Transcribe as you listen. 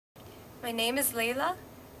My name is Layla,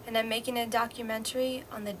 and I'm making a documentary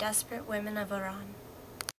on the desperate women of Iran.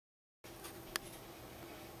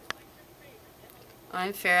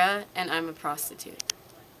 I'm Farah, and I'm a prostitute.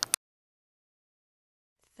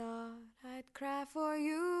 Thought I'd cry for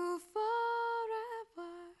you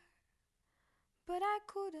forever, but I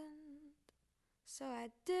couldn't, so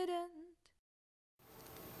I didn't.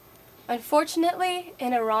 Unfortunately,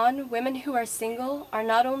 in Iran, women who are single are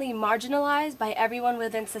not only marginalized by everyone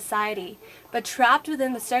within society, but trapped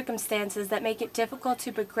within the circumstances that make it difficult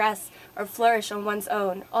to progress or flourish on one's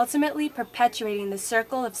own, ultimately perpetuating the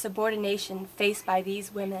circle of subordination faced by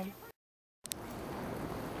these women.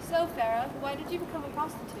 So, Farah, why did you become a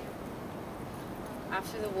prostitute?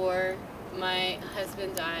 After the war, my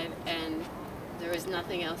husband died, and there was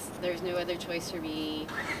nothing else. There was no other choice for me.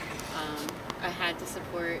 I had to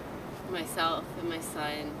support myself and my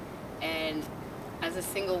son, and as a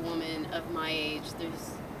single woman of my age,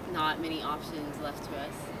 there's not many options left to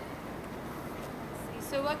us.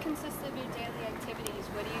 So what consists of your daily activities?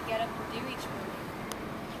 What do you get up and do each morning?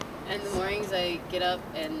 In the mornings, I get up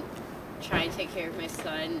and try and take care of my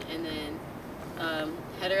son, and then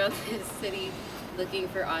head around the city looking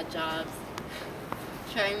for odd jobs,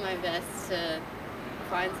 trying my best to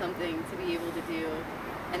find something to be able to do.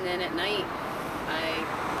 And then at night,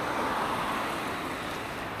 I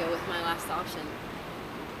go with my last option,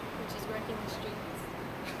 which is working the streets.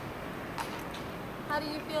 How do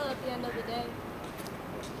you feel at the end of the day?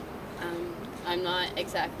 I'm not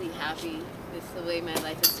exactly happy with the way my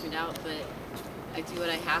life has turned out, but I do what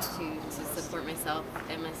I have to support myself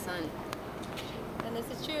and my son. And this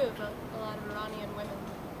is true of a lot of Iranian women.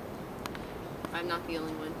 I'm not the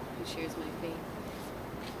only one who shares my fate.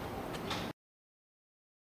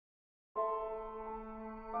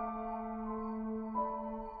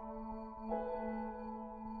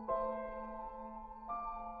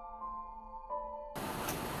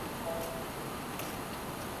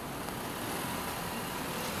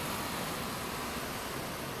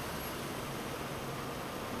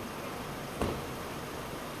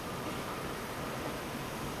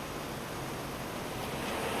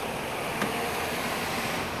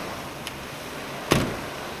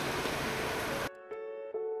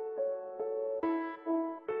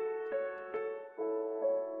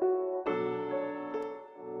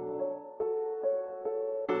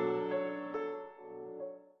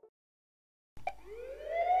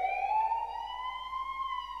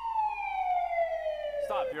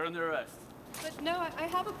 Stop, you're under arrest. But no, I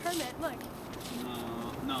have a permit, look.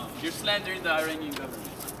 No, you're slandering the Iranian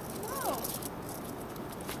government. No.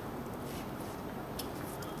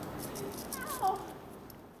 Ow.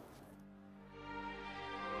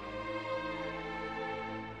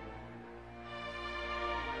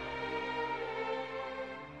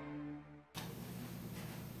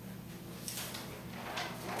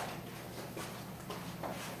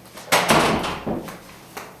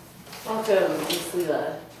 Welcome, Miss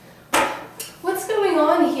Leela. What's going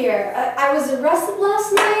on here? I was arrested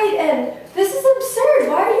last night, and this is absurd.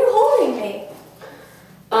 Why are you holding me?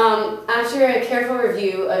 After a careful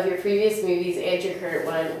review of your previous movies and your current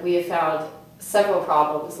one, we have found several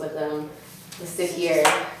problems with them listed here.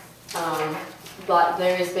 But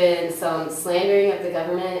there has been some slandering of the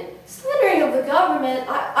government. Slandering of the government?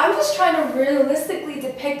 I'm just trying to realistically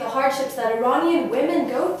depict the hardships that Iranian women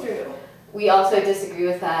go through. We also disagree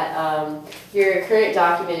with that. Your current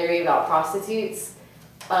documentary about prostitutes,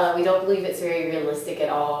 we don't believe it's very realistic at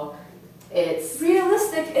all. It's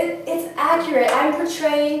realistic. It's accurate. I'm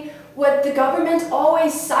portraying what the government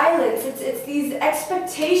always silence. It's these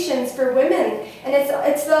expectations for women, and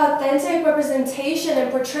it's the authentic representation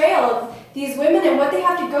and portrayal of these women and what they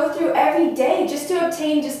have to go through every day just to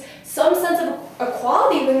obtain just some sense of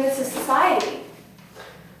equality within this society.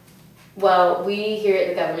 Well, we here at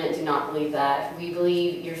the government do not believe that. We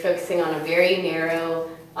believe you're focusing on a very narrow,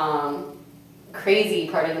 crazy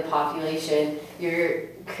part of the population. You're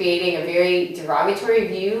creating a very derogatory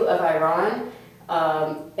view of Iran.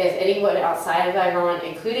 If anyone outside of Iran,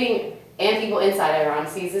 including and people inside Iran,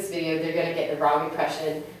 sees this video, they're going to get the wrong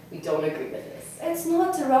impression. We don't agree with this. It's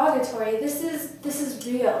not derogatory. This is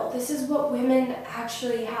real. This is what women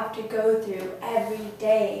actually have to go through every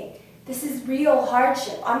day. This is real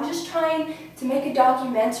hardship. I'm just trying to make a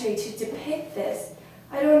documentary to depict this.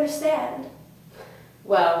 I don't understand.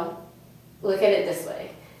 Well, look at it this way.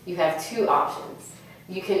 You have two options.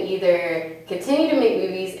 You can either continue to make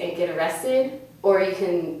movies and get arrested, or you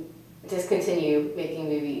can discontinue making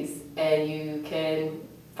movies and you can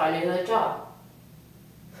find another job.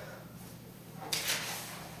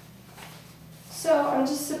 So I'm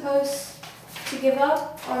just supposed to give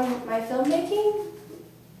up on my filmmaking?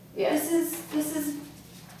 Yes. This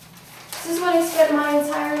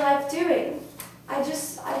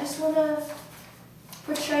want to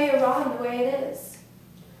portray Iran the way it is.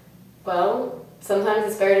 Well, sometimes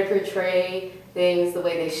it's better to portray things the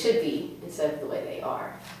way they should be instead of the way they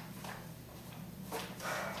are.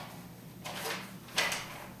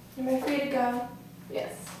 Am I free to go?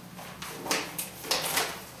 Yes.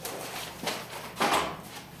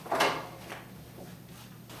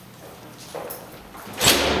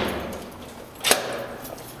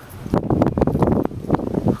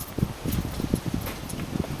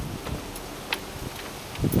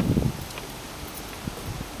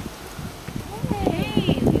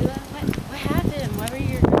 Hey, Leela, what happened? Why were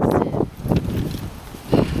you arrested?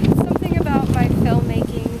 Something about my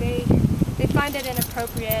filmmaking. They find it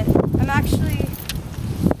inappropriate.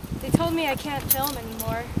 They told me I can't film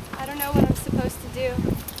anymore. I don't know what I'm supposed to do.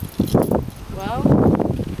 Well,